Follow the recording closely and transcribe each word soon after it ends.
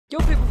Yo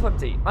people from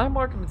T, I'm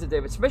Mark and today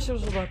with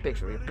Smashers of our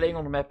Picture. We're playing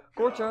on the map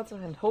Courtyard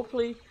and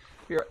hopefully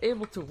we are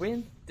able to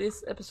win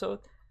this episode.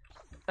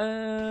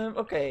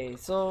 Okay,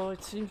 so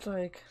it seems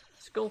like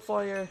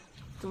Skullfire,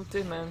 2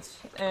 Timmons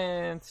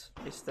and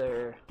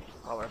Mr.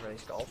 however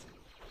he's called.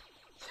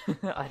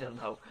 I don't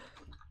know.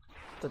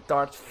 The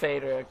Darth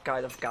Vader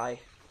kind of guy.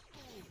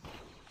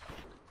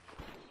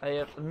 I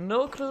have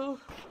no clue,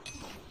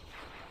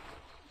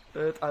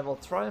 but I will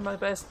try my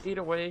best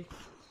either way.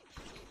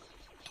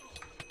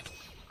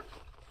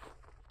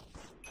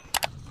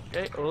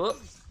 Okay, oh.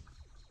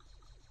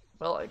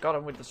 Well, I got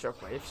him with the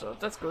shockwave, so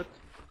that's good.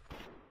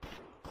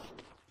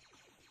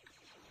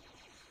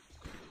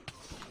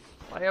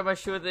 Why am I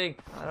shooting?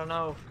 I don't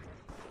know.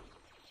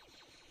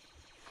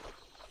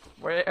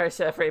 Where is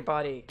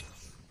everybody?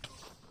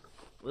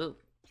 Woo.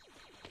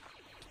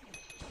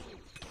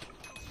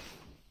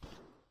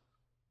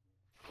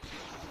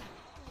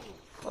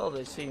 Well,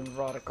 they seem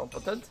rather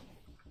competent.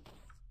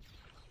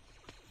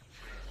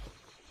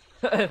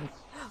 And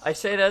I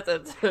say that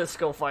and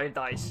Skullfire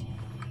dies.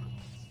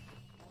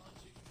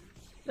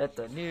 Let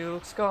the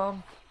nukes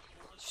come.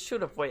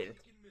 Should have waited.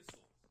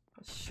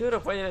 Should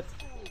have waited.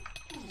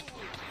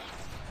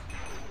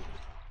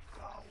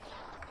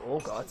 Oh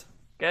god.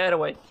 Get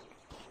away.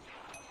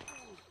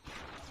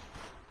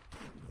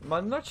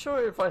 I'm not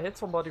sure if I hit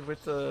somebody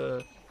with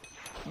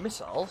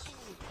missiles.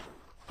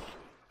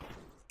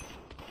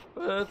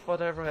 But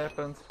whatever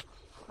happened,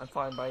 I'm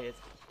fine by it.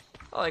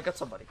 Oh, I got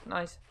somebody.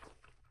 Nice.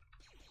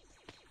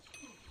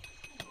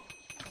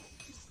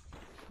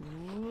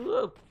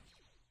 Whoa.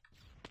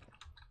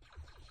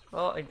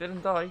 Well, I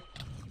didn't die.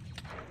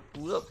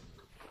 Whoa.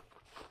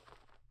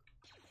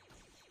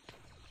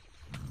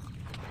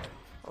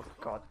 Oh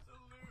god.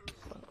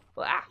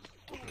 Ah.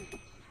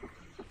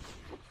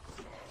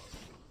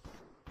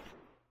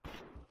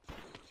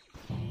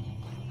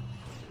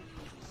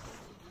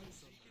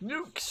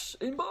 Nukes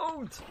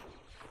inbound!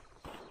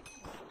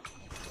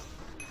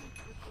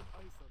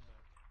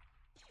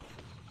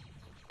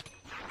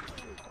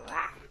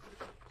 Ah.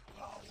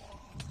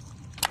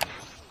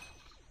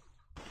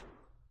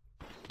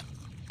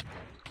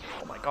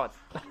 Oh my god.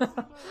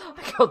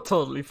 I got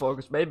totally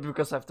focused, maybe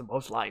because I have the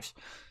most lives.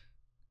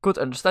 Could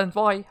understand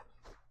why.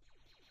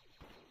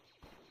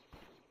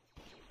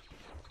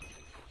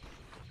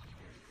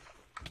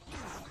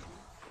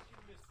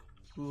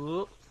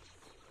 Whoop.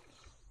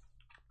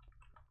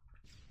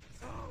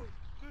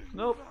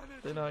 Nope,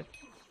 denied.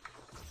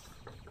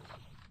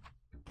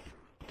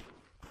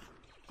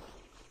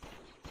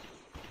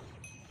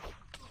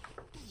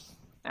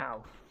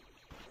 Ow.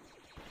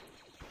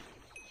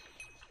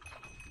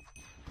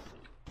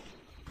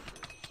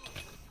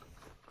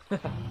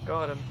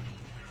 Got him.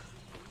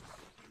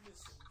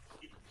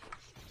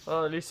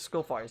 Well, at least the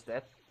Skullfire is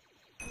dead.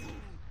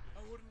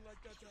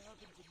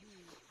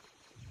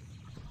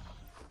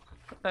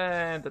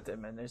 And the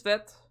Timon is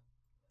dead.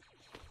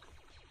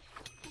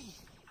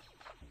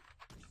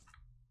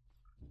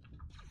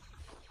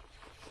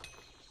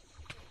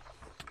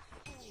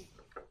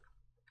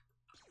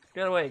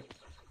 Get away.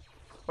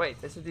 Wait,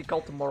 isn't he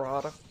called the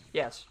Marauder?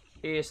 Yes,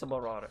 he is the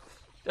Marauder.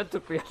 That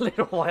took me a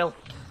little while.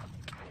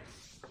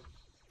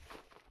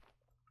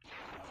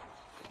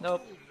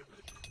 Nope.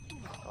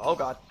 Oh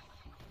god.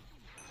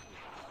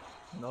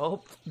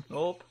 Nope.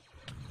 Nope.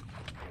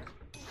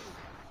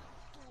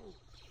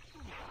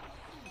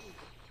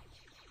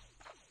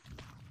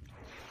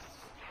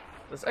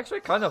 It's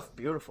actually kind of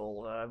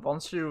beautiful.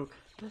 Once you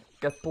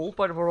get pulled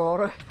by the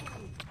Marauder,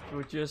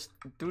 you just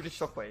do the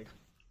shockwave.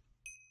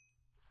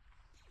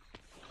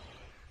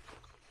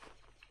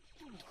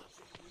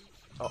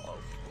 Uh-oh.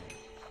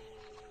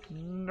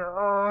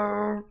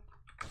 No!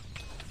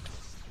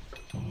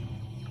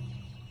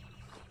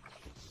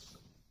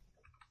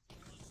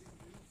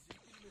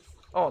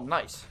 Oh,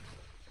 nice.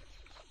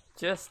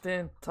 Just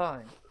in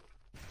time.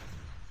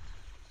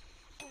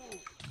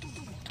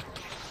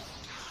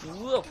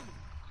 Whoa!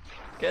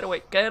 Get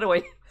away, get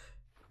away!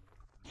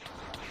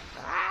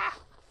 Ah!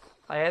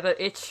 I had an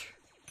itch.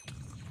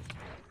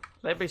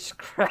 Let me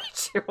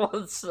scratch it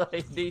once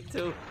I need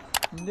to.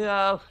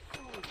 No!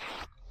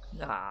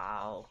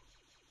 No.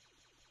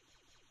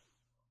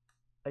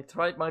 I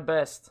tried my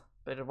best,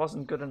 but it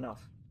wasn't good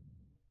enough.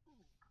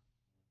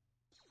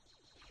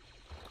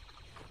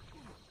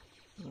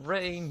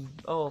 Rain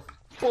of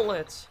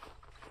bullets.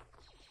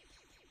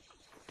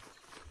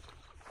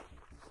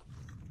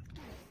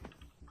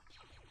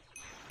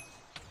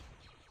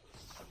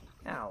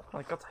 Ow,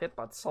 I got hit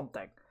by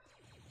something.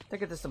 I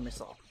think it is a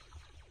missile.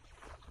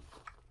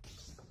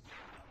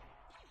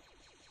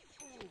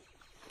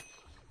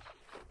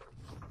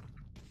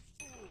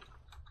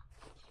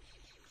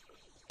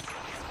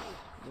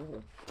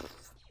 Ooh.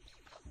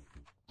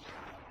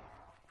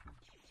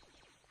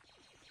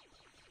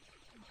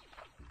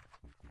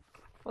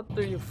 What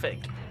do you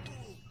think?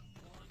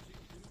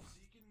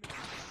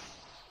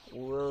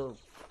 Whoa.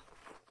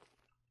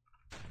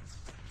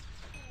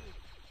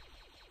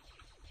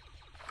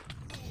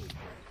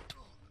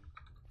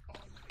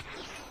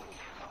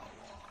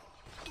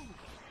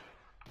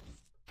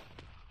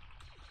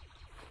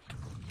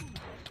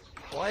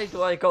 Why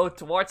do I go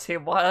towards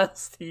him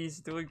whilst he's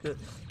doing the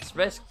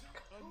smash?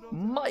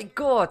 My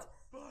god!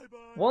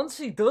 Once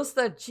he does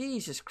that,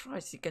 Jesus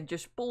Christ, he can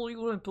just pull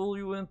you and pull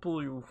you and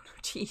pull you.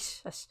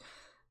 Jesus.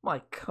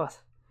 My god.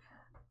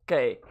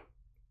 Okay.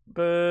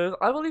 But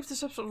I will leave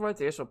this episode right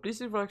here, so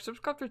please leave a like,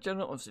 subscribe to the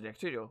channel, and see you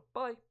next video.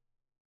 Bye!